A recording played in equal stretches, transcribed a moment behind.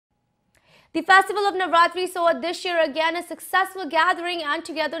The festival of Navratri saw this year again a successful gathering and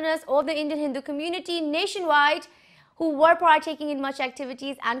togetherness of the Indian Hindu community nationwide who were partaking in much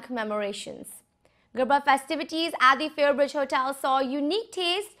activities and commemorations. Garba festivities at the Fairbridge Hotel saw unique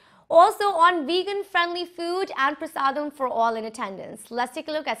taste also on vegan-friendly food and prasadam for all in attendance. Let's take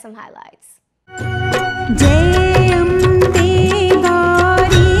a look at some highlights.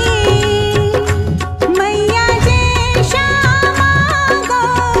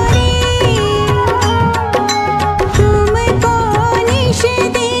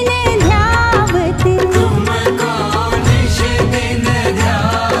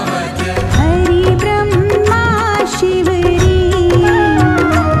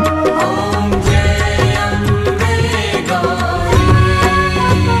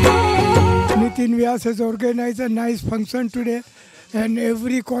 Vyas has organized a nice function today, and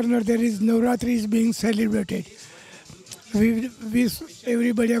every corner there is Navratri is being celebrated. We wish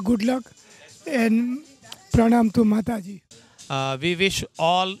everybody a good luck and pranam to Mataji. We wish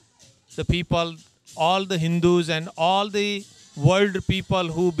all the people, all the Hindus and all the world people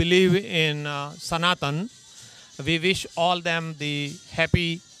who believe in Sanatan, we wish all them the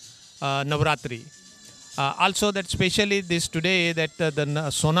happy Navratri. Also that especially this today that the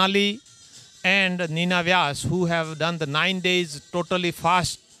Sonali and Nina Vyas, who have done the 9 days totally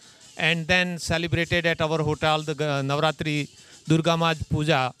fast and then celebrated at our hotel the Navratri Durga Maj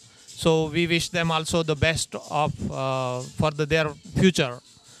Puja. So we wish them also the best of for their future,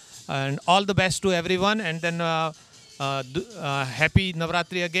 and all the best to everyone. And then happy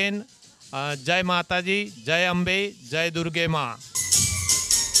Navratri again. Jai Mataji, Jai Ambe, Jai Durga Ma.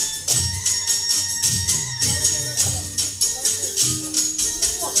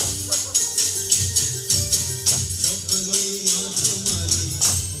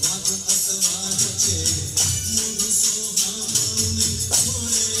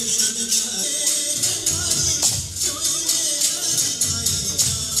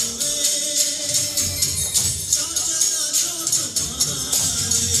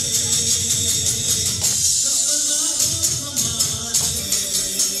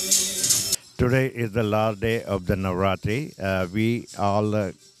 Today is the last day of the Navratri. We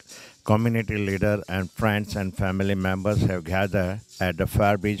all community leader and friends and family members have gathered at the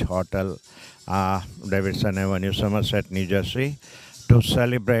Fairbridge Hotel, Davidson Avenue, Somerset, New Jersey, to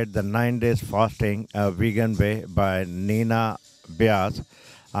celebrate the 9 days fasting vegan way by Nina Vyas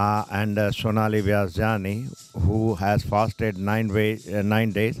and Sonali Vyas Jani, who has fasted 9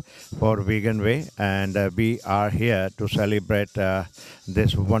 days for vegan way, and we are here to celebrate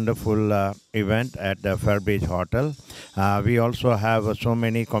this wonderful event at the Fairbridge Hotel. We also have so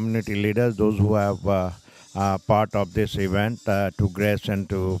many community leaders, those who have part of this event, to grace and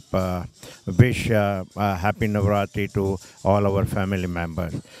to wish happy Navratri to all our family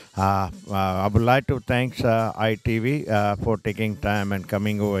members. I would like to thank ITV for taking time and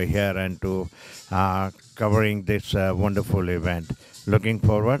coming over here and to covering this wonderful event. Looking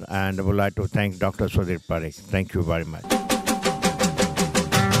forward, and I would like to thank Dr. Sudhir Parikh. Thank you very much.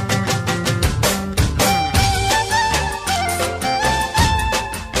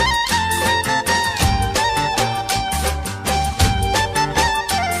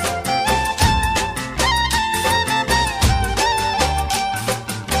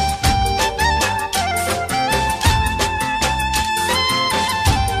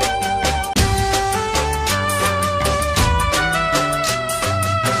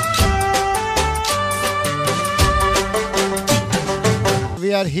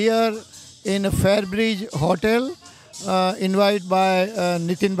 We are here in a Fairbridge Hotel, invited by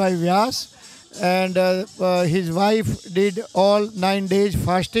Nitin Bhai Vyas, and his wife did all 9 days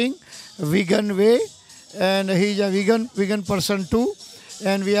fasting, vegan way, and he is a vegan person too.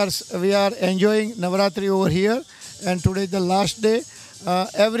 And we are enjoying Navratri over here, and today is the last day.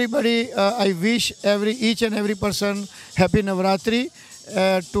 Everybody, I wish each and every person happy Navratri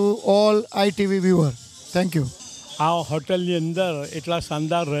to all ITV viewers. Thank you. આ હોટલની અંદર એટલા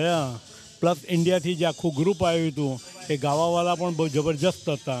શાનદાર રહ્યા, plus ઇન્ડિયાથી જે આખું group આવ્યું હતું એ ગાવાવાળા પણ બહુ જબરજસ્ત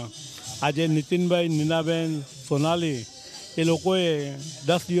હતા. આજે નીતિનભાઈ, નીનાબેન, સોનાલી એ લોકોએ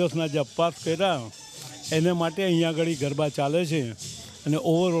 10 દિવસના જે ઉપવાસ કર્યા એને માટે અહીંયા આગળ ગરબા ચાલે છે, અને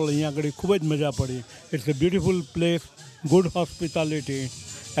ઓવરઓલ અહીંયા આગળ ખૂબ જ મજા પડી. It's a beautiful place, good hospitality.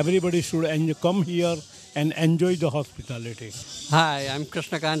 Everybody should come here and enjoy the hospitality. Hi, I'm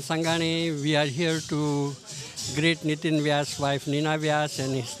Krishnakant Sangani. We are here to greet Nitin Vyas' wife Nina Vyas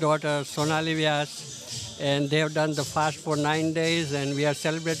and his daughter Sonali Vyas. And they have done the fast for 9 days, and we are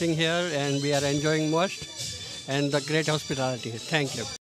celebrating here, and we are enjoying most and the great hospitality. Thank you.